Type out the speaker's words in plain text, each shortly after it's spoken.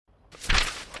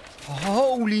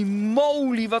Holy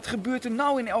moly, wat gebeurt er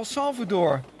nou in El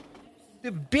Salvador?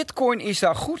 De bitcoin is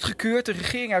daar goedgekeurd, de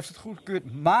regering heeft het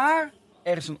goedgekeurd, maar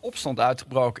er is een opstand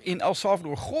uitgebroken. In El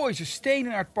Salvador gooien ze stenen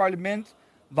naar het parlement.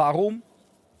 Waarom?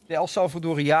 De El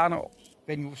Salvadorianen, ik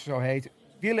weet niet hoe ze zo heten,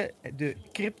 willen de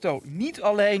crypto niet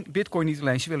alleen, bitcoin niet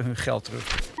alleen, ze willen hun geld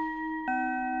terug.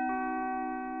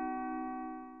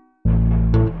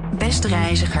 Beste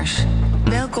reizigers,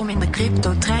 welkom in de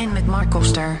CRYPTOTREIN met Mark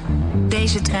Koster.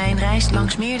 Deze trein reist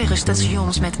langs meerdere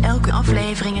stations met elke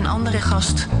aflevering een andere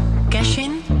gast. Cash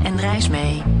in en reis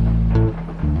mee.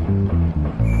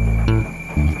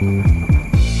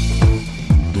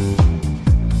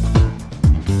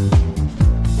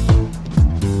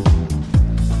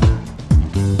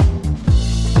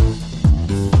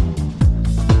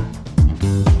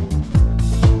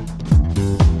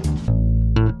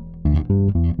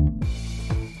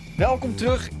 Welkom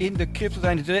terug in de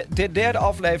CRYPTOTREIN, de derde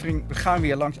aflevering. We gaan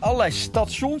weer langs allerlei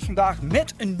stations vandaag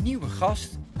met een nieuwe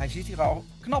gast. Hij zit hier al,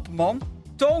 knappe man.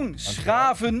 TOON,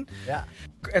 SCHRAVEN, ja.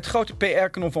 Het grote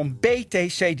PR-kanon van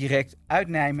BTC Direct uit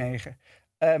Nijmegen.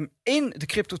 In de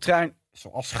CRYPTOTREIN,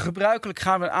 zoals gebruikelijk,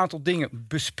 gaan we een aantal dingen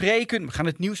bespreken. We gaan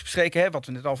het nieuws bespreken, wat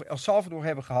we net over El Salvador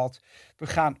hebben gehad. We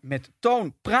gaan met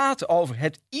TOON praten over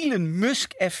het Elon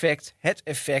Musk effect.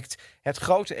 Het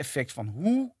grote effect van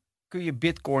hoe kun je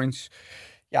bitcoins,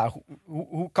 ja,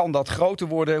 hoe kan dat groter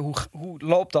worden? Hoe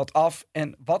loopt dat af?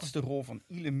 En wat is de rol van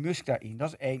Elon Musk daarin? Dat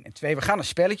is 1. En 2, we gaan een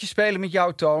spelletje spelen met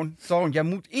jou, TOON. TOON, jij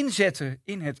moet inzetten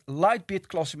in het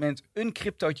Lightbit-klassement een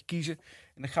cryptootje kiezen.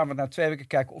 En dan gaan we na 2 weken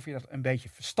kijken of je daar een beetje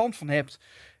verstand van hebt.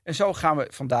 En zo gaan we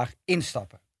vandaag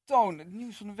instappen. TOON, het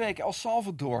nieuws van de week, El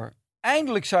Salvador.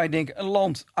 Eindelijk zou je denken, een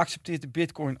land accepteert de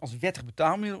bitcoin als wettig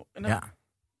betaalmiddel. En dan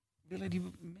willen die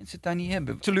mensen het daar niet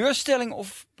hebben. Teleurstelling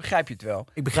of begrijp je het wel?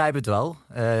 Ik begrijp het wel.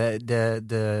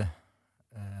 Het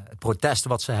protest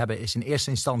wat ze hebben is in eerste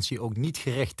instantie ook niet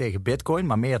gericht tegen bitcoin,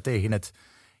 maar meer tegen het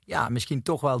misschien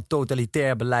toch wel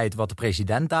totalitair beleid wat de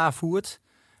president daar voert.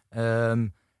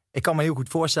 Ik kan me heel goed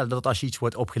voorstellen dat als je iets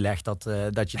wordt opgelegd,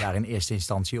 dat je daar in eerste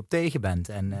instantie op tegen bent.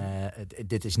 En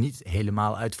dit is niet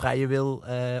helemaal uit vrije wil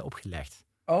opgelegd.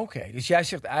 Oké, dus jij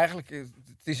zegt eigenlijk, het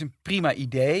is een prima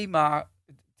idee, maar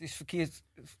het is verkeerd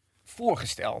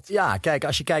voorgesteld. Ja, kijk,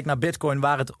 als je kijkt naar bitcoin,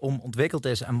 waar het om ontwikkeld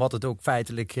is en wat het ook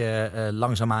feitelijk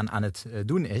langzaamaan aan het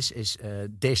doen is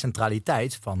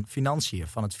decentraliteit van financiën,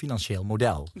 van het financieel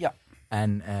model. Ja.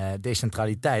 En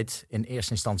decentraliteit in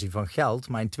eerste instantie van geld,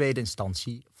 maar in tweede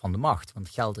instantie van de macht. Want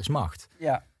geld is macht.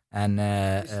 Ja. En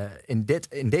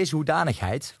in deze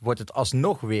hoedanigheid wordt het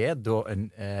alsnog weer door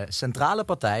een centrale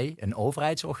partij, een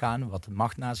overheidsorgaan, wat de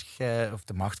macht naast zich, of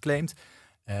de macht claimt,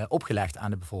 opgelegd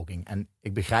aan de bevolking. En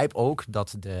ik begrijp ook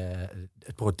dat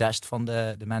het protest van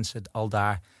de mensen al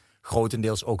daar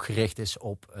grotendeels ook gericht is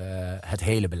op het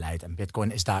hele beleid. En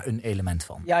bitcoin is daar een element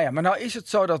van. Ja, maar nou is het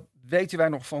zo, dat weten wij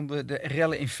nog van de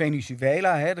rellen in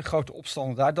Venezuela, de grote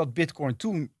opstanden daar, dat bitcoin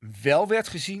toen wel werd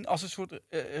gezien als een soort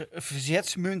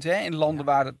verzetsmunt in landen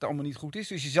waar het allemaal niet goed is.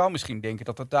 Dus je zou misschien denken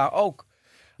dat het daar ook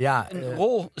een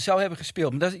rol zou hebben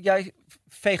gespeeld. Maar jij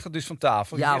veegt dat dus van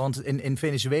tafel. Ja, want in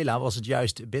Venezuela was het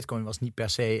juist, bitcoin was niet per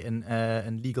se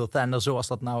een legal tender zoals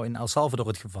dat nou in El Salvador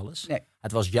het geval is. Nee.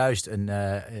 Het was juist een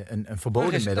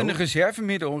verboden middel. Een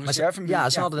reservemiddel.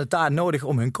 Ze hadden het daar nodig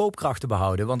om hun koopkracht te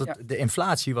behouden. Want de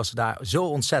inflatie was daar zo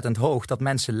ontzettend hoog dat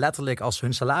mensen letterlijk als ze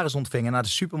hun salaris ontvingen naar de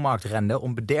supermarkt renden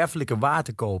om bederfelijke waar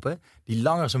te kopen die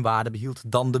langer zijn waarde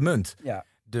behield dan de munt. Ja.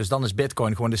 Dus dan is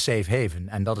bitcoin gewoon de safe haven.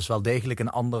 En dat is wel degelijk een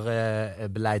ander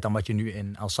beleid dan wat je nu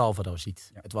in El Salvador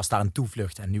ziet. Ja. Het was daar een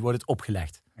toevlucht en nu wordt het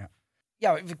opgelegd.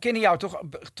 Ja, we kennen jou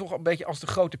toch een beetje als de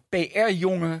grote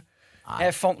PR-jongen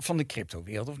van de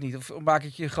crypto-wereld, of niet? Of maak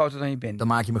ik je groter dan je bent? Dan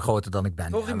maak je me groter dan ik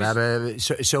ben. Ja. We hebben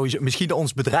sowieso, misschien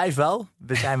ons bedrijf wel.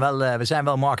 We zijn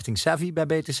wel marketing savvy bij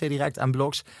BTC Direct en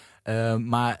blogs.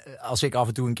 Maar als ik af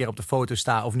en toe een keer op de foto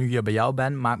sta of nu hier bij jou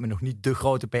ben, maakt me nog niet de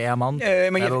grote PR-man. We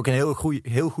hebben ook een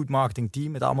heel goed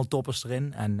marketingteam met allemaal toppers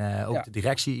erin. En ook de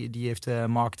directie die heeft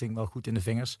marketing wel goed in de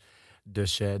vingers.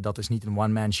 Dus dat is niet een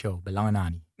one-man show, bij lange na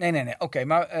niet. Nee. Oké,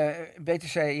 maar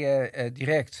BTC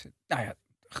Direct,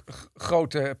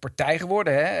 grote partij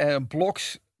geworden.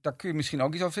 Blogs, daar kun je misschien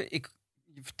ook iets over.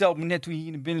 Je vertelt me net toen je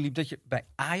hier naar binnen liep dat je bij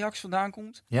Ajax vandaan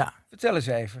komt. Ja. Vertel eens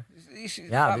even.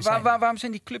 Waarom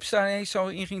zijn die clubs daar ineens zo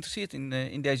in geïnteresseerd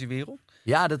in deze wereld?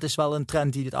 Ja, dat is wel een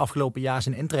trend die het afgelopen jaar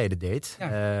zijn intrede deed.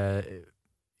 Ja.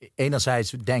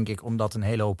 Enerzijds denk ik omdat een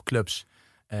hele hoop clubs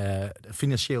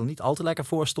financieel niet al te lekker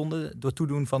voor stonden door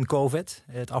toedoen van COVID.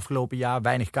 Het afgelopen jaar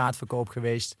weinig kaartverkoop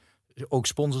geweest. Ook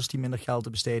sponsors die minder geld te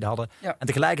besteden hadden. Ja. En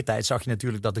tegelijkertijd zag je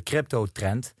natuurlijk dat de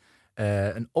crypto-trend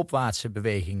een opwaartse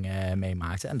beweging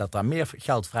meemaakte. En dat daar meer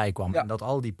geld vrij kwam. Ja. En dat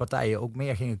al die partijen ook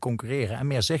meer gingen concurreren en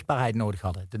meer zichtbaarheid nodig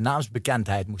hadden. De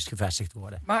naamsbekendheid moest gevestigd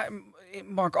worden. Maar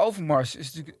Mark Overmars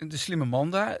is natuurlijk de slimme man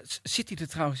daar. Zit hij er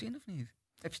trouwens in of niet?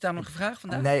 Heb je daar nog gevraagd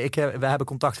vandaag? Nee, we hebben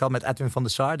contact gehad met Edwin van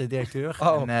der Sar, de directeur.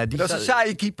 Oh, en, dat is een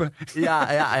saaie keeper.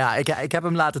 Ja. Ik heb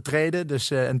hem laten treden.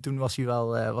 Dus, en toen was hij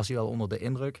wel onder de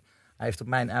indruk. Hij heeft op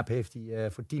mijn app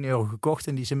voor €10 gekocht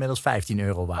en die is inmiddels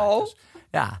 €15 waard. Oh. Dus,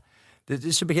 ja,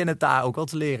 dus ze beginnen het daar ook wel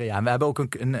te leren. Ja. En we hebben ook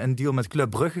een deal met Club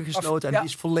Brugge gesloten en die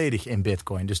is volledig in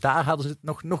Bitcoin. Dus daar hadden ze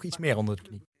het nog iets meer onder de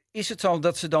knie. Is het zo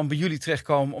dat ze dan bij jullie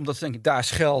terechtkomen omdat ze denken, daar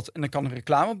is geld en dan kan een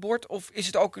reclamebord? Of is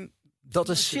het ook dat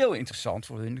is heel interessant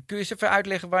voor hun? Kun je eens even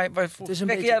uitleggen waarvoor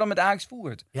jij dan met Ajax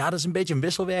voert? Ja, dat is een beetje een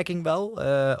wisselwerking wel.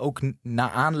 Ook naar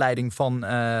aanleiding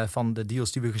van de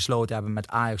deals die we gesloten hebben met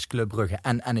Ajax, Club Brugge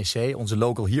en NEC, onze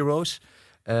local heroes.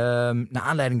 Naar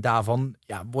aanleiding daarvan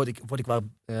word ik wel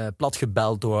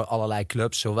platgebeld door allerlei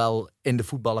clubs. Zowel in de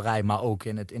voetballerij, maar ook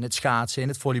in het schaatsen, in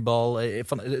het volleybal,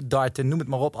 van het darten, noem het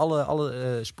maar op.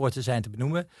 Alle sporten zijn te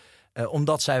benoemen.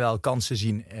 Omdat zij wel kansen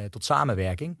zien tot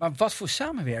samenwerking. Maar wat voor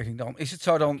samenwerking dan? Is het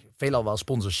zo dan? Veelal wel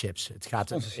sponsorships.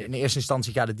 In eerste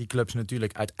instantie gaat het die clubs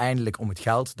natuurlijk uiteindelijk om het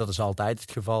geld. Dat is altijd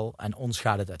het geval. En ons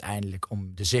gaat het uiteindelijk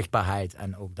om de zichtbaarheid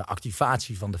en ook de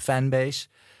activatie van de fanbase.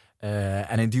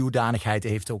 En in die hoedanigheid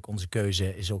heeft ook onze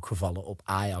keuze is ook gevallen op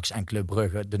Ajax en Club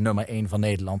Brugge, de nummer 1 van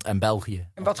Nederland en België.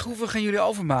 En hoeveel gaan jullie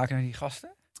overmaken naar die gasten?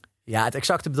 Ja, het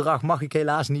exacte bedrag mag ik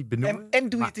helaas niet benoemen. En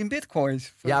doe je het in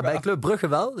bitcoins? Ja, bij Club Brugge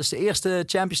wel. Dus de eerste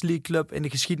Champions League club in de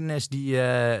geschiedenis die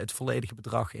het volledige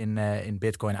bedrag in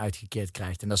bitcoin uitgekeerd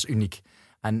krijgt. En dat is uniek.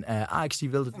 En Ajax die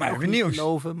wilde het nog niet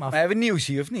geloven. Maar hebben we nieuws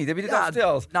hier of niet? Heb je dit al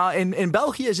verteld? Nou, in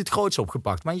België is het groots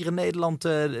opgepakt. Maar hier in Nederland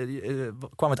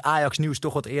kwam het Ajax nieuws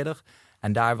toch wat eerder.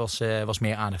 En daar was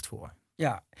meer aandacht voor.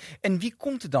 Ja, en wie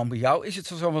komt er dan bij jou? Is het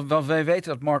zo, want wij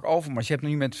weten dat Mark Overmars, je hebt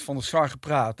nog niet met Van der Sar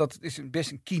gepraat, dat is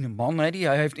best een kiene man. Hè? Die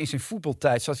heeft in zijn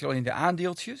voetbaltijd, zat hij al in de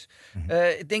aandeeltjes.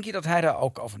 Denk je dat hij daar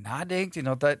ook over nadenkt? En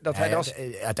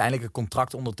uiteindelijk een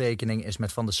contractondertekening is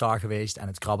met Van der Sar geweest en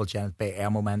het krabbeltje en het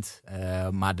PR-moment.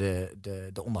 Maar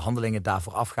de onderhandelingen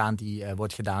daarvoor afgaan, die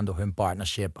wordt gedaan door hun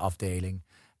partnership afdeling.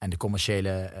 En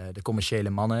de commerciële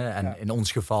mannen. En in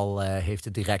ons geval heeft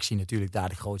de directie natuurlijk daar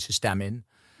de grootste stem in.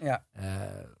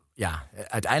 Ja.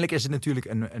 Uiteindelijk is het natuurlijk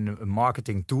een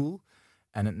marketing tool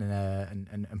en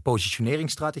een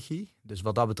positioneringsstrategie. Dus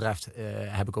wat dat betreft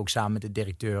heb ik ook samen met de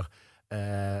directeur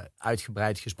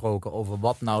uitgebreid gesproken over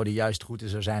wat nou de juiste route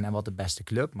zou zijn en wat de beste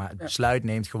club. Maar het besluit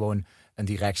neemt gewoon een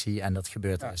directie en dat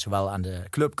gebeurt zowel aan de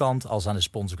clubkant als aan de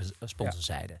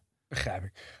sponsorzijde. Begrijp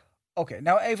ik. Oké,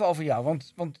 nou even over jou,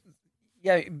 want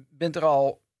jij bent er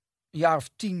al een jaar of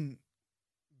 10...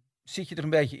 Zit je er een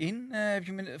beetje in? Heb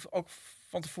je me ook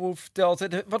van tevoren verteld. Hè?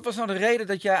 Wat was nou de reden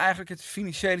dat jij eigenlijk het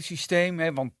financiële systeem,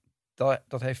 hè, want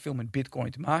dat heeft veel met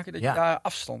bitcoin te maken, dat je daar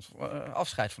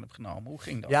afscheid van hebt genomen? Hoe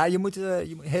ging dat? Ja, je moet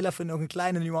heel even nog een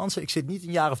kleine nuance. Ik zit niet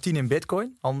een jaar of 10 in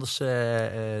bitcoin. Anders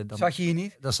dan zat je hier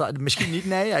niet? Misschien niet,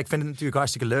 nee. Ik vind het natuurlijk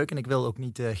hartstikke leuk en ik wil ook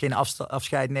geen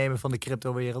afscheid nemen van de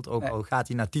cryptowereld. Ook al gaat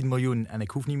hij naar 10 miljoen en ik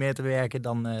hoef niet meer te werken,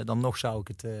 dan nog zou ik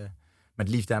het met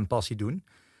liefde en passie doen.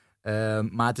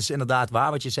 Maar het is inderdaad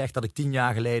waar wat je zegt, dat ik 10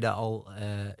 jaar geleden al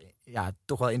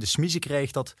toch wel in de smiezen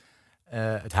kreeg dat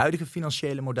het huidige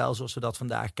financiële model zoals we dat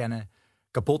vandaag kennen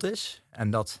kapot is. En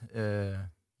dat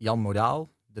Jan Modaal,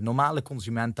 de normale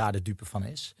consument, daar de dupe van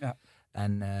is. Ja.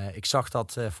 En ik zag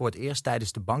dat voor het eerst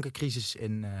tijdens de bankencrisis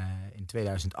in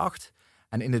 2008.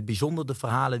 En in het bijzonder de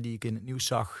verhalen die ik in het nieuws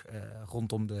zag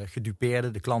rondom de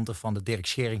gedupeerden, de klanten van de Dirk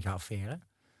Scheringa-affaire.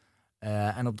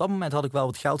 En op dat moment had ik wel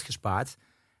wat geld gespaard.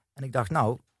 En ik dacht,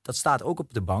 nou, dat staat ook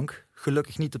op de bank.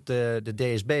 Gelukkig niet op de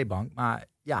DSB-bank. Maar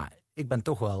ja, ik ben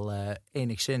toch wel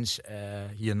enigszins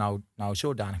hier nou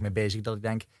zodanig mee bezig dat ik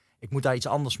denk, ik moet daar iets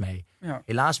anders mee. Ja.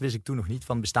 Helaas wist ik toen nog niet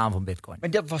van het bestaan van bitcoin. Maar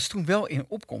dat was toen wel in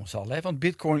opkomst al, hè? Want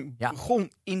bitcoin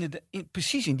begon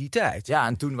precies in die tijd. Ja,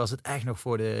 en toen was het echt nog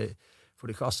voor de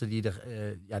gasten die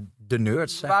de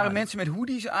nerds. Er waren mensen met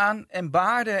hoodies aan en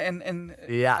baarden en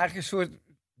eigenlijk een soort...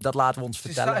 Dat laten we ons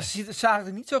vertellen. Ze zagen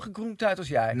er niet zo gegroemd uit als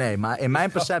jij. Nee, maar in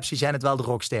mijn perceptie zijn het wel de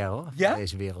rocksterren hoor, van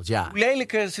deze wereld. Ja. Hoe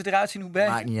lelijker ze eruit zien, hoe beter.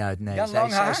 Maakt niet uit, nee.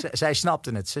 Zij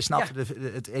snapten het. Ze snapten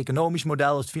het economisch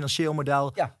model, het financieel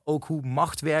model. Ja. Ook hoe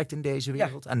macht werkt in deze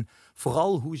wereld. Ja. En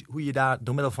vooral hoe je daar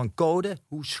door middel van code,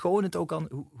 hoe schoon het ook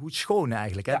kan, hoe schoon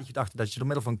eigenlijk. Hè? Dat je dacht dat je door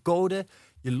middel van code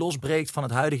je losbreekt van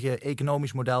het huidige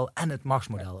economisch model en het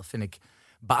machtsmodel. Dat vind ik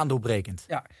baandoorbrekend.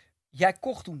 Ja. Jij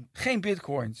kocht toen geen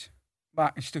bitcoins.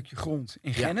 maar een stukje grond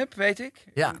in Gennep, weet ik.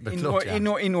 Ja, dat klopt.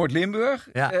 In Noord-Limburg.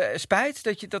 Ja. Spijt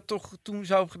dat je dat toch toen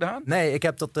zo hebt gedaan? Nee, ik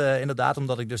heb dat inderdaad,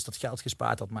 omdat ik dus dat geld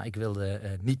gespaard had, maar ik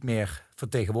wilde niet meer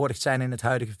vertegenwoordigd zijn in het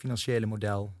huidige financiële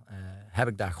model. Heb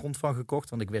ik daar grond van gekocht,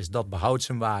 want ik wist dat behoudt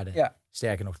zijn waarde. Ja.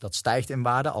 Sterker nog, dat stijgt in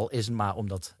waarde, al is het maar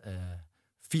omdat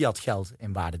fiat geld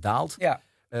in waarde daalt. Ja.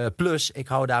 Plus, ik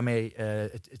hou daarmee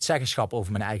het zeggenschap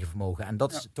over mijn eigen vermogen. En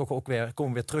dat is toch ook weer,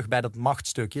 komen we weer terug bij dat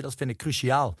machtstukje. Dat vind ik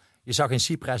cruciaal. Je zag in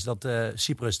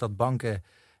Cyprus dat banken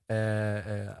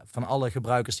van alle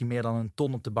gebruikers die meer dan een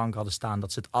ton op de bank hadden staan,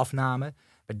 dat ze het afnamen.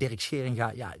 Bij Dirk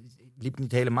Scheringa, het liep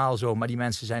niet helemaal zo, maar die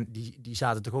mensen die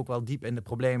zaten toch ook wel diep in de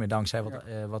problemen dankzij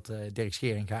wat Dirk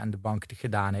Scheringa en de bank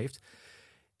gedaan heeft.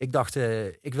 Ik dacht,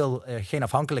 ik wil geen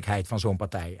afhankelijkheid van zo'n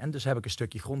partij. En dus heb ik een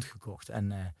stukje grond gekocht.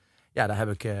 En daar heb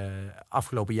ik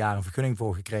afgelopen jaar een vergunning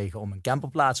voor gekregen om een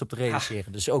camperplaats op te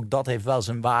realiseren. Dus ook dat heeft wel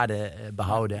zijn waarde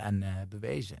behouden en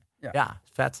bewezen. Ja,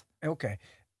 vet. Oké.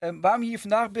 Waarom je hier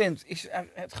vandaag bent, is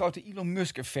het grote Elon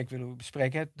Musk effect willen we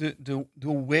bespreken. De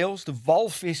whales, de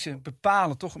walvissen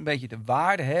bepalen toch een beetje de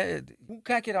waarde. Hè? Hoe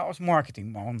kijk je daar als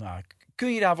marketingman naar?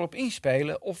 Kun je daar wel op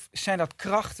inspelen? Of zijn dat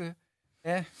krachten,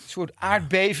 een soort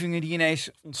aardbevingen die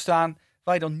ineens ontstaan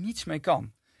waar je dan niets mee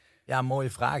kan? Ja, mooie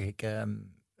vraag.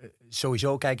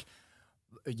 Sowieso, kijk,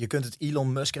 je kunt het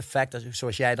Elon Musk effect,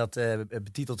 zoals jij dat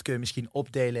betitelt, kun je misschien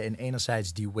opdelen in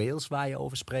enerzijds die whales waar je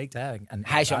over spreekt. Hè? En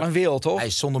hij is al een whale, toch? Hij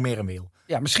is zonder meer een whale.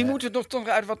 Ja, misschien moeten we het nog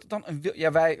uit wat dan een whale.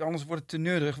 Ja, wij anders wordt het te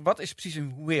neurderig. Wat is precies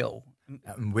een whale?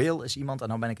 Een whale is iemand, en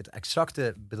dan ben ik het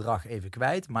exacte bedrag even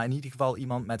kwijt, maar in ieder geval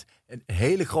iemand met een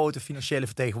hele grote financiële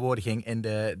vertegenwoordiging in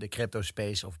de crypto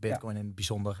space of Bitcoin in het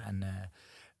bijzonder.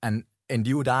 En in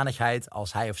die hoedanigheid,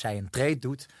 als hij of zij een trade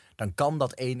doet, dan kan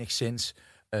dat enigszins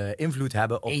invloed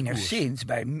hebben op enigszins koers.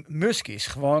 Bij Musk is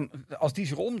gewoon, als die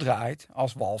zich omdraait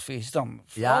als walvis, dan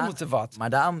verandert er wat. Maar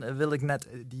daarom wil ik net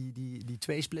die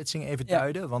tweesplitsing even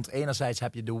duiden. Want enerzijds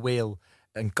heb je de whale,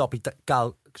 een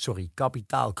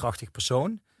kapitaalkrachtig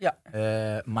persoon. Ja.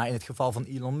 Maar in het geval van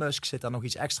Elon Musk zit daar nog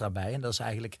iets extra bij. En dat is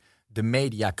eigenlijk de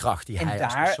mediakracht die hij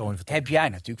als persoon vertegenwoordigt. Heb jij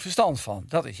natuurlijk verstand van.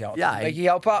 Dat is jouw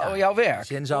werk. In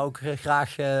zin zou ik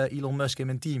graag Elon Musk in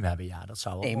mijn team hebben. Ja, dat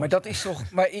zou wel. Nee, maar dat is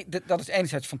toch. Maar dat is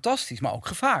enerzijds fantastisch, maar ook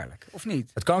gevaarlijk, of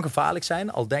niet? Het kan gevaarlijk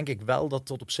zijn, al denk ik wel dat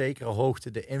tot op zekere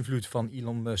hoogte de invloed van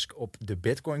Elon Musk op de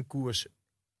Bitcoin-koers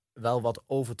wel wat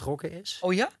overtrokken is.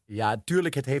 Oh ja? Ja,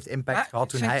 tuurlijk, het heeft impact gehad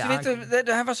toen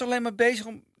hij was alleen maar bezig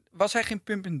om. Was hij geen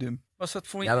pump and dump? Was dat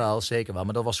voor je? Jawel, zeker wel.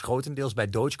 Maar dat was grotendeels bij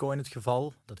Dogecoin het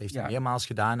geval. Dat heeft hij meermaals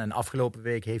gedaan. En afgelopen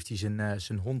week heeft hij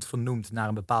zijn hond vernoemd naar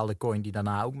een bepaalde coin die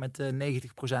daarna ook met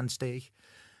 90% steeg.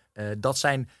 Dat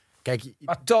zijn... Kijk,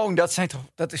 maar TOON,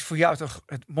 dat is voor jou toch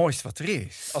het mooiste wat er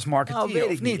is? Als marketeer,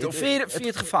 of niet? Of vind je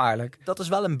het gevaarlijk? Dat is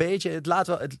wel een beetje...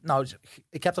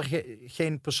 ik heb er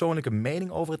geen persoonlijke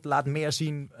mening over. Het laat meer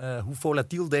zien hoe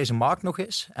volatiel deze markt nog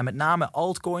is. En met name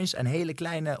altcoins en hele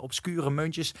kleine obscure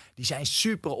muntjes, die zijn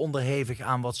super onderhevig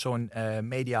aan wat zo'n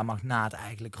mediamagnaat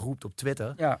eigenlijk roept op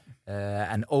Twitter. Ja.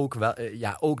 En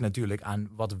ook natuurlijk aan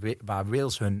waar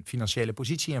whales hun financiële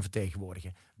positie in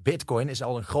vertegenwoordigen. Bitcoin is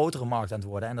al een grotere markt aan het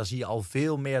worden. En dan zie je al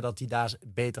veel meer dat die daar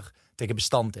beter tegen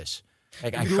bestand is.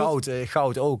 Kijk, en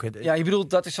goud ook. Ja, je bedoelt,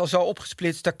 dat is al zo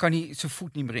opgesplitst, daar kan hij zijn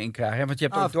voet niet meer in krijgen. Hè? Want je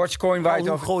hebt ook Dogecoin waar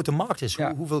hoe groot de markt is,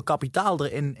 hoeveel kapitaal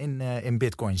er in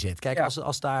Bitcoin zit. Kijk,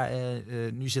 als daar,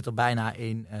 nu zit er bijna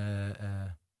 1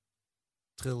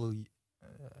 triljoen.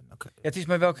 Het is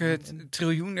maar welke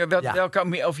triljoen,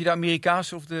 welke, of je de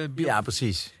Amerikaanse of de... Ja,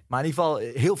 precies. Maar in ieder geval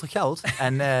heel veel geld.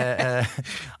 En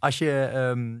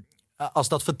als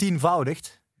dat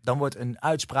vertienvoudigt, dan wordt een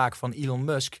uitspraak van Elon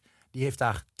Musk, die heeft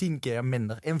daar 10 keer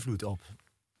minder invloed op.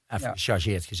 Even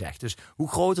gechargeerd gezegd. Dus hoe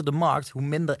groter de markt, hoe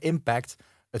minder impact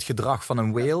het gedrag van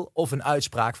een whale of een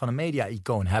uitspraak van een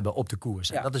media-icoon hebben op de koers.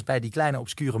 Ja. En dat is bij die kleine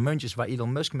obscure muntjes waar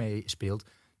Elon Musk mee speelt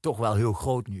toch wel heel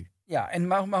groot nu. Ja, en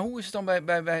maar hoe is het dan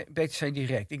bij BTC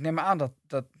Direct? Ik neem aan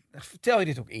dat vertel je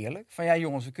dit ook eerlijk? Van ja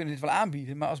jongens, we kunnen dit wel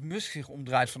aanbieden, maar als Musk zich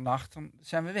omdraait vannacht, dan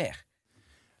zijn we weg.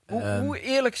 Hoe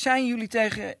eerlijk zijn jullie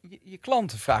tegen je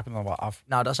klanten, vraag ik me dan wel af.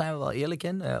 Nou, daar zijn we wel eerlijk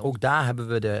in. Ook daar hebben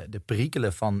we de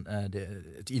perikelen van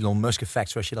het Elon Musk effect,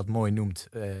 zoals je dat mooi noemt,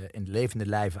 in de levende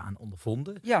lijven aan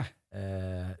ondervonden. Ja.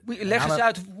 Leg eens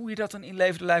uit hoe je dat dan in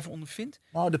levende lijven ondervindt.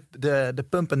 Nou, de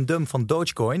pump and dump van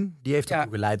Dogecoin, die heeft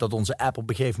ertoe geleid dat onze app op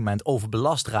een gegeven moment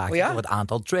overbelast raakt door het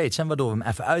aantal trades. En waardoor we hem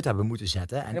even uit hebben moeten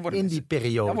zetten. En in die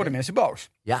periode... Dan worden mensen boos.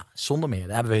 Ja, zonder meer.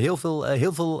 Daar hebben we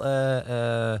heel veel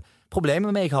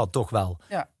problemen mee gehad, toch wel.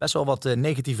 Ja. Best wel wat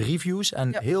negatieve reviews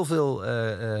en heel veel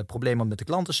problemen met de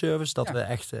klantenservice. Dat we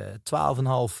echt 12.500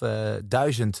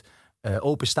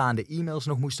 openstaande e-mails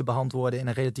nog moesten beantwoorden in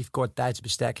een relatief kort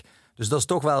tijdsbestek. Dus dat is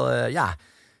toch wel,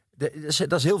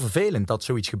 dat is heel vervelend dat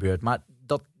zoiets gebeurt. Maar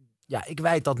ik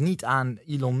wijd dat niet aan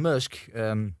Elon Musk.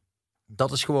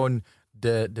 Dat is gewoon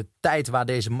de tijd waar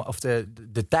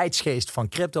de tijdsgeest van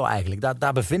crypto eigenlijk.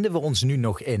 Daar bevinden we ons nu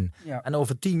nog in. Ja. En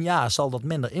over 10 jaar zal dat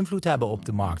minder invloed hebben op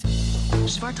de markt.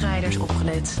 Zwartrijders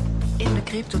opgelet. In de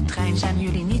cryptotrein zijn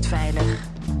jullie niet veilig.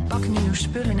 Pak nu uw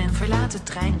spullen en verlaat de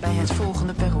trein bij het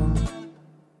volgende perron.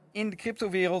 In de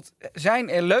cryptowereld zijn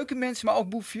er leuke mensen, maar ook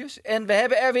boefjes. En we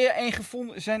hebben er weer één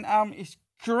gevonden. Zijn naam is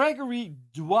Gregory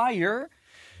Dwyer.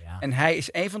 Ja. En hij is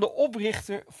een van de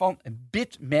oprichter van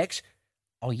BitMEX.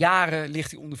 Al jaren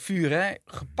ligt hij onder vuur. Hè?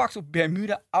 Gepakt op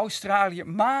Bermuda, Australië.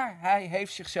 Maar hij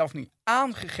heeft zichzelf nu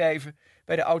aangegeven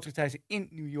bij de autoriteiten in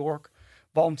New York.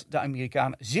 Want de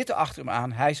Amerikanen zitten achter hem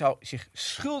aan. Hij zou zich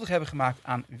schuldig hebben gemaakt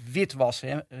aan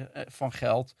witwassen van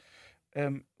geld.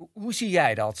 Hoe zie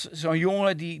jij dat? Zo'n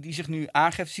jongen die zich nu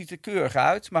aangeeft, ziet er keurig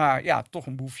uit. Maar ja, toch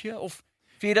een boefje. Of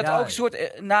vind je dat ook een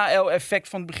soort na-effect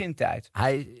van de begintijd?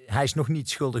 Hij is nog niet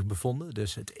schuldig bevonden.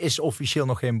 Dus het is officieel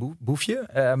nog geen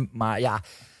boefje. Maar ja,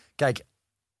 kijk.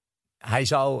 Hij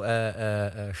zou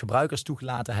gebruikers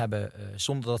toegelaten hebben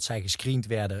zonder dat zij gescreend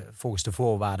werden volgens de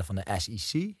voorwaarden van de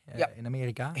SEC in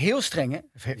Amerika. Heel streng, hè?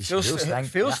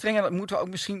 Veel strenger. Dat moeten we ook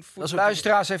misschien voor de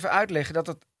luisteraars even uitleggen. Dat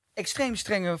het extreem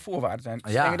strenge voorwaarden zijn.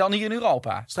 Strenger dan hier in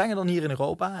Europa. Strenger dan hier in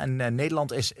Europa. En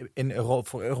Nederland is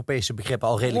voor Europese begrippen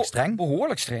al redelijk streng.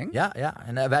 Behoorlijk streng. Ja.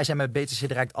 En wij zijn met BTC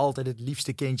Direct altijd het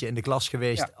liefste kindje in de klas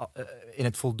geweest. In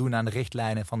het voldoen aan de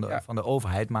richtlijnen van de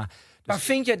overheid. Maar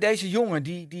vind jij deze jongen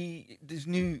die dus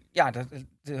nu... Ja,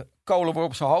 de kolen worden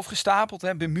op zijn hoofd gestapeld.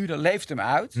 Hè? Bermuda leeft hem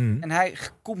uit. En hij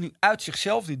komt nu uit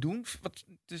zichzelf dit doen.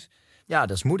 Ja,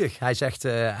 dat is moedig. Hij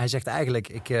zegt eigenlijk,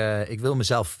 ik wil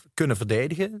mezelf kunnen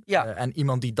verdedigen. Ja. En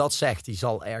iemand die dat zegt, die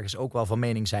zal ergens ook wel van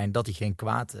mening zijn dat hij geen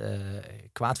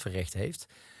kwaad verricht heeft.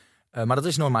 Maar dat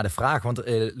is nog maar de vraag. Want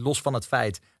los van het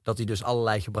feit dat hij dus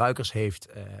allerlei gebruikers heeft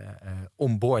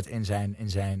onboard in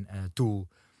zijn tool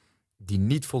die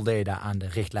niet voldeden aan de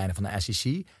richtlijnen van de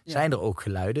SEC, zijn er ook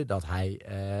geluiden dat hij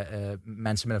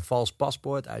mensen met een vals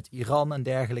paspoort uit Iran en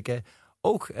dergelijke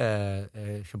ook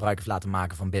gebruik heeft laten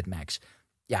maken van BitMEX.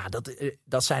 Ja,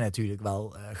 dat zijn natuurlijk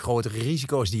wel grotere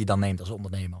risico's die je dan neemt als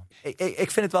ondernemer.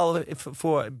 Ik vind het wel,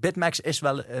 voor BitMEX is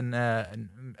wel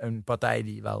een partij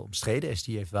die wel omstreden is.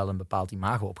 Die heeft wel een bepaald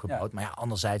imago opgebouwd. Ja. Maar ja,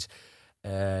 anderzijds,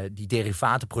 die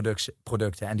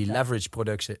derivatenproducten en die leverage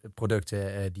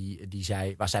producten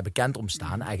waar zij bekend om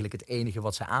staan, eigenlijk het enige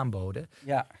wat zij aanboden,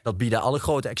 dat bieden alle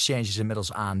grote exchanges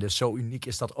inmiddels aan. Dus zo uniek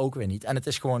is dat ook weer niet. En het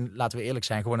is gewoon, laten we eerlijk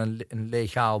zijn, gewoon een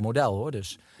legaal model, hoor.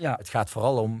 Dus het gaat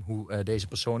vooral om hoe deze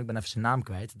persoon, ik ben even zijn naam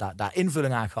kwijt, daar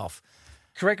invulling aan gaf.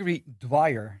 Gregory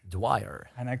Dwyer.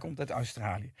 En hij komt uit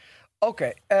Australië.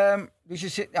 Oké, dus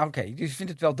je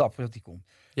vindt het wel dapper dat hij komt.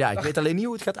 Ja, ik weet alleen niet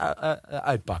hoe het gaat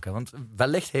uitpakken. Want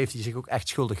wellicht heeft hij zich ook echt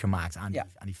schuldig gemaakt aan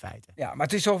die feiten. Ja, maar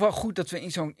het is toch wel goed dat we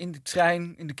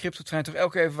in de cryptotrein toch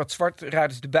elke keer even wat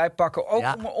zwartrijders erbij pakken.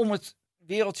 Ook om het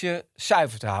wereldje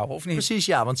zuiver te houden, of niet? Precies,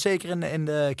 ja. Want zeker in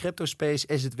de cryptospace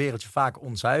is het wereldje vaak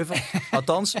onzuiver.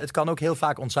 Althans, het kan ook heel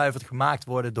vaak onzuiverd gemaakt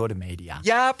worden door de media.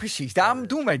 Ja, precies. Daarom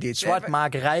doen wij dit.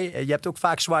 Zwartmakerij. Je hebt ook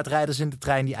vaak zwartrijders in de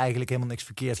trein die eigenlijk helemaal niks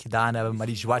verkeerd gedaan hebben, maar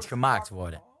die zwart gemaakt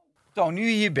worden. Toon, nu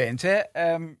je hier bent, hè,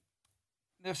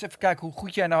 dus even kijken hoe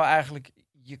goed jij nou eigenlijk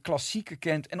je klassieker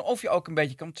kent en of je ook een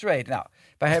beetje kan traden. Nou,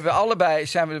 wij hebben allebei,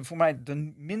 zijn we voor mij er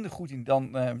minder goed in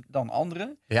dan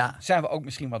anderen. Ja. Zijn we ook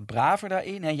misschien wat braver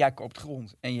daarin. En jij koopt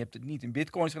grond en je hebt het niet in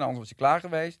bitcoins gedaan, anders was je klaar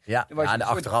geweest. Ja, en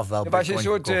achteraf wel. Dan was je een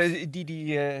soort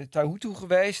die Tahutu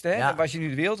geweest, hè? Ja. Dan was je nu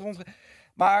de wereld rond.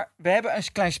 Maar we hebben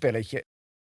een klein spelletje.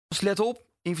 Dus let op,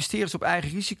 investeren is op eigen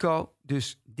risico.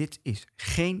 Dus dit is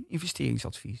geen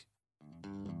investeringsadvies.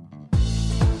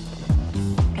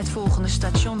 Het volgende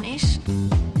station is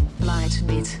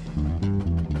Lightbit.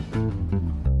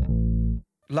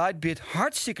 Lightbit,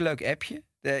 hartstikke leuk appje.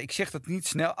 Ik zeg dat niet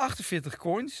snel, 48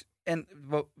 coins. En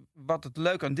wat het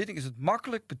leuk aan dit ding is, het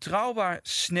makkelijk, betrouwbaar,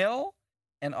 snel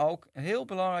en ook heel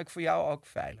belangrijk voor jou ook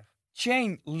veilig.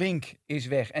 Chainlink is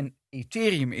weg en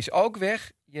Ethereum is ook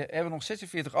weg. Je hebt nog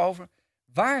 46 over.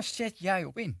 Waar zet jij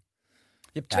op in?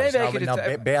 Je hebt 2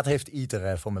 weken... Bert heeft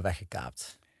Ether voor me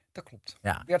weggekaapt. Dat klopt.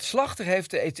 Ja. Bert Slachter heeft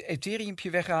de Ethereumpje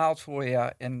weggehaald voor je.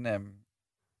 En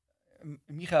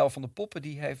Michael van der Poppen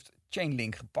die heeft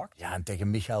Chainlink gepakt. Ja, en tegen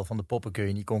Michael van der Poppen kun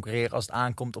je niet concurreren als het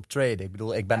aankomt op traden. Ik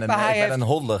bedoel, ik ben een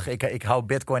hodler. Ik hou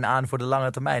Bitcoin aan voor de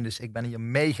lange termijn. Dus ik ben hier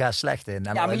mega slecht in.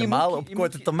 En helemaal op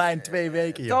korte termijn 2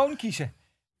 weken. Toon kiezen.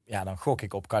 Ja, dan gok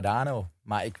ik op Cardano.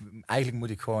 Maar eigenlijk moet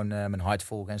ik gewoon mijn hart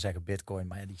volgen en zeggen Bitcoin.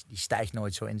 Maar ja, die stijgt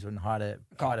nooit zo in zo'n harde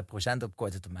procent op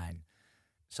korte termijn.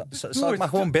 Zal ik maar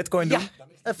gewoon bitcoin doen?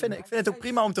 Ik vind het ook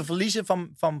prima om te verliezen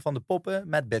van de poppen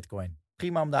met bitcoin.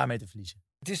 Prima om daarmee te verliezen.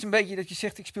 Het is een beetje dat je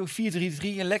zegt, ik speel 4-3-3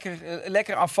 en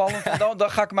lekker aanvallend. En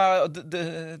dan ga ik maar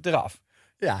eraf.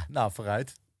 Ja, nou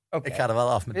vooruit. Okay. Ik ga er wel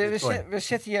af met bitcoin. We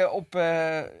zetten je op,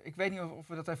 ik weet niet of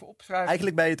we dat even opschrijven.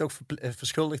 Eigenlijk ben je het ook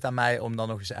verschuldigd aan mij om dan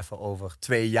nog eens even over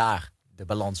 2 jaar de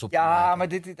balans op te maken. Ja, maar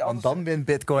dit anders... Want dan wint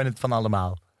bitcoin het van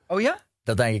allemaal. Oh ja?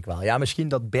 Dat denk ik wel. Ja, misschien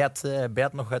dat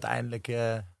Bert nog uiteindelijk...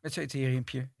 Met zijn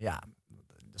Ethereum-pje. Ja,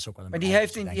 dat is ook wel een... Maar die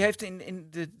heeft in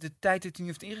de tijd dat hij nu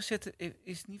heeft ingezet,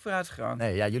 is het niet vooruit gegaan.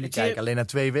 Nee, ja, jullie kijken alleen naar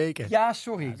 2 weken. Ja,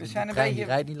 sorry. Ja, die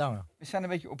rijdt niet langer. We zijn een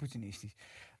beetje opportunistisch.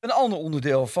 Een ander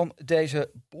onderdeel van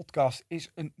deze podcast is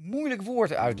een moeilijk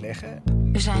woord uitleggen.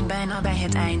 We zijn bijna bij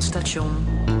het eindstation.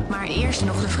 Maar eerst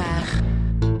nog de vraag.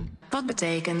 Wat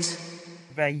betekent?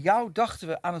 Bij jou dachten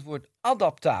we aan het woord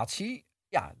adaptatie.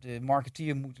 Ja, de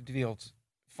marketeer moet de wereld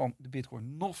van de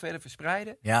bitcoin nog verder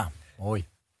verspreiden. Ja, mooi.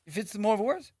 Je vindt het een mooi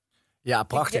woord? Ja,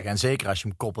 prachtig. En zeker als je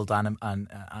hem koppelt aan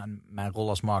mijn rol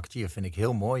als marketeer, vind ik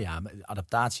heel mooi. Ja,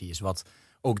 adaptatie is wat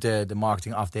ook de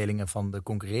marketingafdelingen van de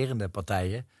concurrerende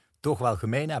partijen toch wel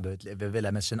gemeen hebben. We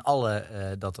willen met z'n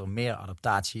allen dat er meer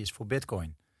adaptatie is voor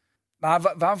bitcoin. Maar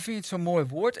waarom vind je het zo'n mooi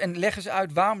woord? En leg eens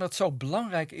uit waarom dat zo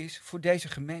belangrijk is voor deze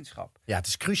gemeenschap. Ja, het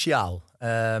is cruciaal.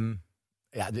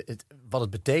 Wat het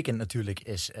betekent natuurlijk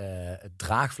is het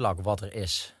draagvlak wat er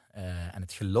is en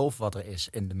het geloof wat er is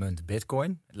in de munt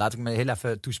bitcoin. Laat ik me heel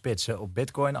even toespitsen op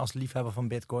bitcoin als liefhebber van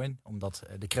bitcoin. Omdat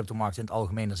de cryptomarkt in het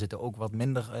algemeen, er zitten ook wat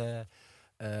minder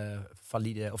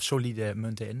valide of solide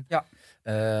munten in. Ja.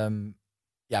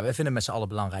 We vinden met z'n allen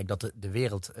belangrijk dat de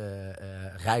wereld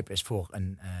rijp is voor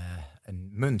een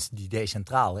munt die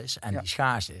decentraal is en die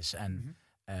schaars is. En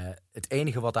het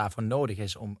enige wat daarvoor nodig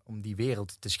is om die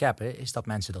wereld te scheppen, is dat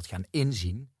mensen dat gaan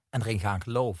inzien en erin gaan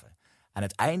geloven. En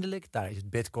uiteindelijk, daar is het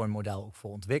Bitcoin-model ook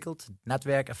voor ontwikkeld, het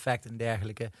netwerkeffect en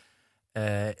dergelijke,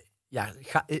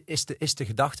 is de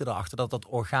gedachte erachter dat dat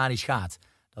organisch gaat.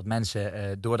 Dat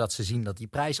mensen, doordat ze zien dat die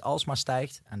prijs alsmaar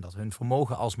stijgt en dat hun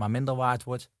vermogen alsmaar minder waard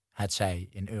wordt, hetzij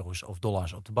in euro's of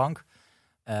dollars op de bank,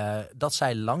 dat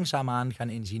zij langzaamaan gaan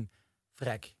inzien,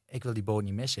 vrek, ik wil die boot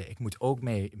niet missen. Ik moet ook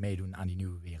meedoen aan die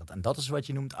nieuwe wereld. En dat is wat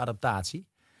je noemt adaptatie.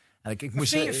 En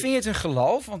vind je het een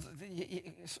geloof? Want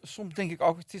soms denk ik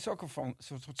ook, het is ook een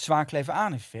soort zwaakleven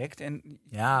aan effect. En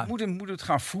je moet het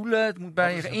gaan voelen, het moet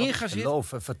bij je ingaan zitten.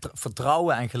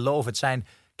 Vertrouwen en geloof. Het zijn,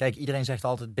 kijk, iedereen zegt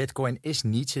altijd, bitcoin is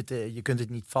niets. Je kunt het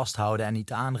niet vasthouden en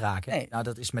niet aanraken. Nee. Nou,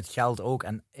 dat is met geld ook.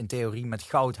 En in theorie met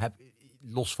goud,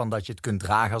 los van dat je het kunt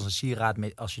dragen als een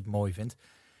sieraad, als je het mooi vindt,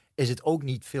 is het ook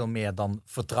niet veel meer dan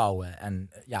vertrouwen. En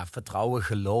vertrouwen,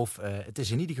 geloof. Het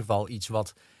is in ieder geval iets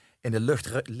wat in de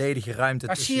luchtledige ruimte...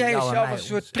 Maar zie jij jezelf als een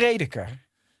soort prediker?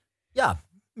 Ja,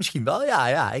 misschien wel.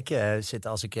 Ja. Ik zit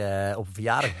als ik op een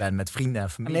verjaardag ben met vrienden en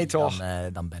familie,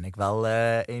 dan ben ik wel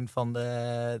een van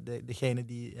degenen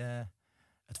die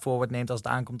het voorwoord neemt als het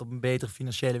aankomt op een betere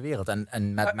financiële wereld.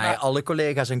 En met mij alle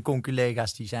collega's en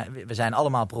conculega's, we zijn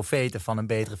allemaal profeten van een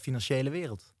betere financiële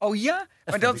wereld. Oh ja?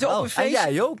 Maar dat is ook een feest.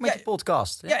 En jij ook met je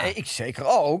podcast. Ja, ik zeker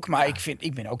ook. Maar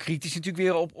ik ben ook kritisch natuurlijk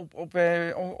weer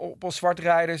op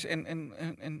zwartrijders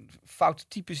en foute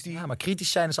types die... Ja, maar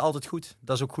kritisch zijn is altijd goed.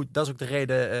 Dat is ook goed. Dat is ook de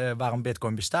reden waarom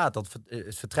Bitcoin bestaat.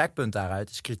 Het vertrekpunt daaruit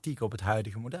is kritiek op het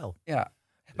huidige model. Ja.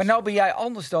 Dus... Maar nou ben jij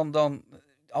anders dan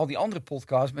al die andere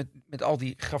podcasts met al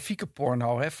die grafieke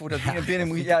porno, hè? Voordat je naar binnen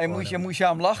moest je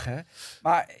aan lachen.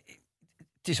 Maar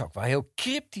het is ook wel heel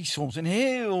cryptisch soms en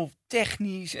heel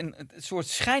technisch en een soort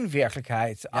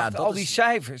schijnwerkelijkheid achter al die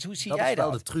cijfers. Hoe zie jij dat? Dat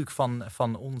is wel de truc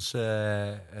van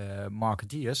onze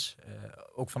marketeers,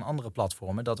 ook van andere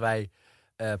platformen, dat wij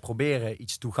proberen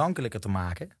iets toegankelijker te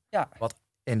maken. Ja. Wat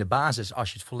in de basis,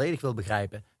 als je het volledig wil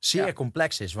begrijpen, zeer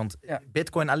complex is. Want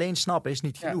bitcoin alleen snappen is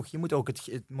niet genoeg. Je moet ook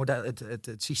het model,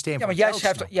 het systeem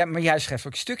maar jij schrijft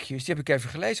ook stukjes. Die heb ik even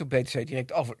gelezen op BTC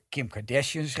Direct. Over Kim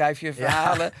Kardashian schrijf je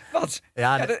verhalen. Wat?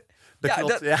 Dat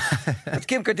klopt.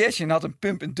 Kim Kardashian had een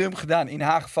pump en dump gedaan. In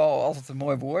haar geval altijd een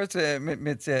mooi woord.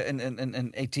 Met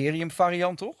een Ethereum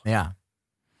variant, toch? Ja.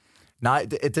 Nou,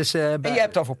 het is... En jij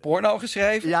hebt over porno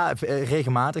geschreven? Ja,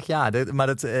 regematig, ja.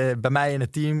 Maar bij mij in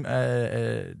het team...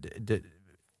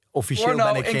 officieel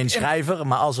porno, ben ik geen schrijver.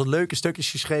 Maar als er leuke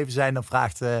stukjes geschreven zijn, dan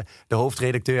vraagt de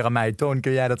hoofdredacteur aan mij: Toon,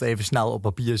 kun jij dat even snel op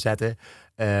papier zetten?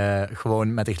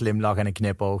 Gewoon met een glimlach en een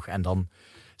knipoog. En dan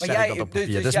Zeg ik dat op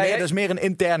papier. Dat is meer een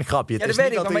intern grapje. Het is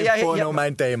niet dat porno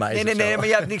mijn thema is. Nee, maar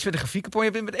jij hebt niks met de grafieke porno.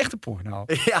 Je hebt het met echte porno.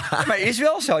 Ja. Maar is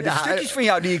wel zo. De stukjes van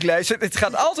jou die ik lees, het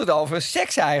gaat altijd over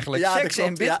seks eigenlijk. Ja, seks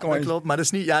en bitcoin. Ja, dat klopt. Maar dat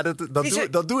is niet. Ja,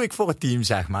 dat doe ik voor het team,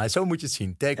 zeg maar. Zo moet je het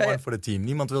zien. Take one voor het team.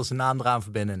 Niemand wil zijn naam eraan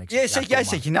verbinden. Jij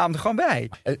zet je naam er gewoon bij.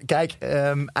 Kijk,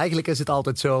 eigenlijk is het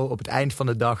altijd zo. Op het eind van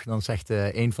de dag, dan zegt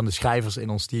een van de schrijvers in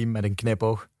ons team met een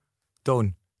knipoog: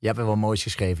 Toon, je hebt er wel moois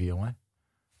geschreven, jongen.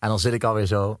 En dan zit ik alweer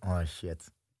zo, oh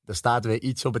shit. Er staat weer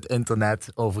iets op het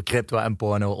internet over crypto en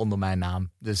porno onder mijn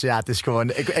naam. Dus ja, het is gewoon,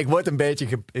 ik word een beetje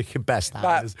gepest.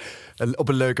 Dus, op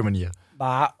een leuke manier.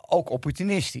 Maar ook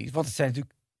opportunistisch. Want het zijn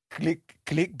natuurlijk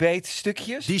clickbait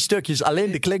stukjes. Die stukjes,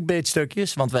 alleen de clickbait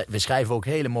stukjes. Want we schrijven ook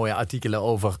hele mooie artikelen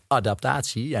over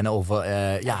adaptatie. En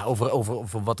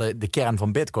over wat de kern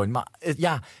van bitcoin. Maar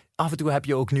af en toe heb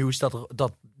je ook nieuws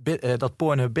dat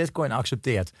Pornhub bitcoin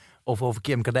accepteert. Of over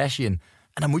Kim Kardashian.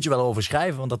 En daar moet je wel over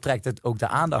schrijven, want dat trekt het ook de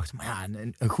aandacht. Maar ja,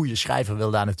 een goede schrijver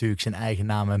wil daar natuurlijk zijn eigen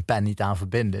naam en pen niet aan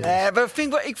verbinden.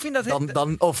 Ik vind dat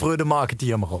dan offeren we de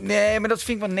marketeer maar op. Nee, maar dat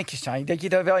vind ik wel netjes zijn. Dat je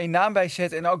daar wel je naam bij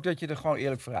zet en ook dat je er gewoon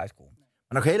eerlijk vooruit komt.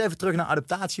 Maar nog heel even terug naar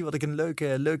adaptatie. Wat ik een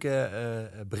leuke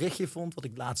berichtje vond, wat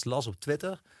ik laatst las op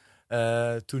Twitter.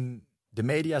 Toen de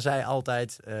media zei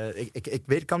altijd,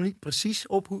 ik kan niet precies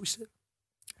ophoesten.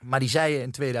 Maar die zeiden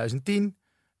in 2010,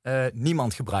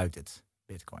 niemand gebruikt het,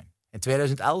 bitcoin. In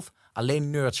 2011 alleen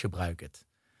nerds gebruiken het.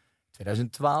 In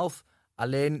 2012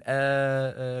 alleen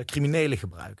criminelen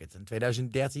gebruiken het. In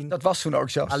 2013... Dat was toen ook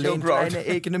zo. Alleen kleine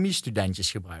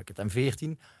economiestudentjes gebruiken het. En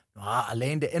 2014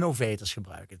 alleen de innovators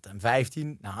gebruiken het. En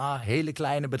 2015 hele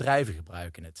kleine bedrijven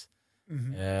gebruiken het.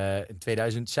 Mm-hmm. In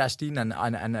 2016 en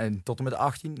tot en met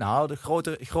 2018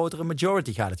 de grotere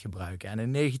majority gaat het gebruiken. En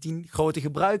in 2019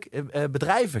 grote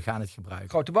bedrijven gaan het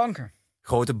gebruiken.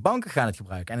 Grote banken gaan het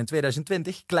gebruiken. En in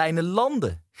 2020 kleine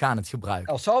landen gaan het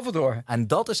gebruiken. El Salvador. En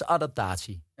dat is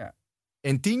adaptatie. Ja.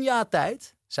 In 10 jaar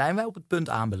tijd zijn wij op het punt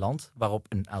aanbeland waarop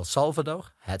een El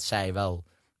Salvador, het zij wel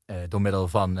door middel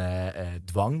van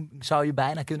dwang, zou je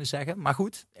bijna kunnen zeggen. Maar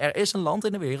goed, er is een land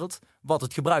in de wereld wat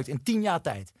het gebruikt in 10 jaar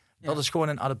tijd. Ja. Dat is gewoon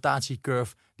een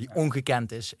adaptatiecurve die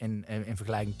ongekend is in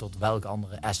vergelijking tot welke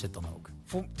andere asset dan ook.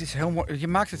 Het is heel mooi. Je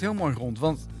maakt het heel mooi rond.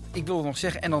 Want ik wil nog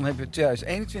zeggen, en dan hebben we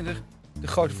 2021... de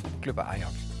grote voetbalclub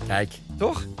Ajax. Kijk.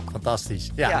 Toch? Fantastisch.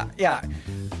 Ja.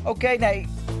 Oké,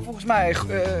 volgens mij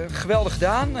geweldig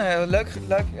gedaan.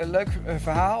 Leuk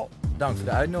verhaal. Dank voor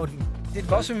de uitnodiging. Dit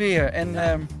was hem weer.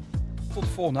 En tot de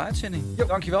volgende uitzending. Jo.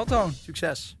 Dankjewel, Toon.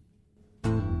 Succes.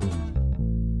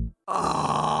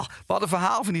 Wat een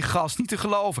verhaal van die gast. Niet te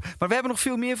geloven. Maar we hebben nog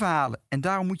veel meer verhalen. En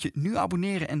daarom moet je nu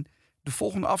abonneren en de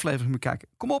volgende aflevering bekijken.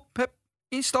 Kom op,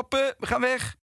 instappen. We gaan weg.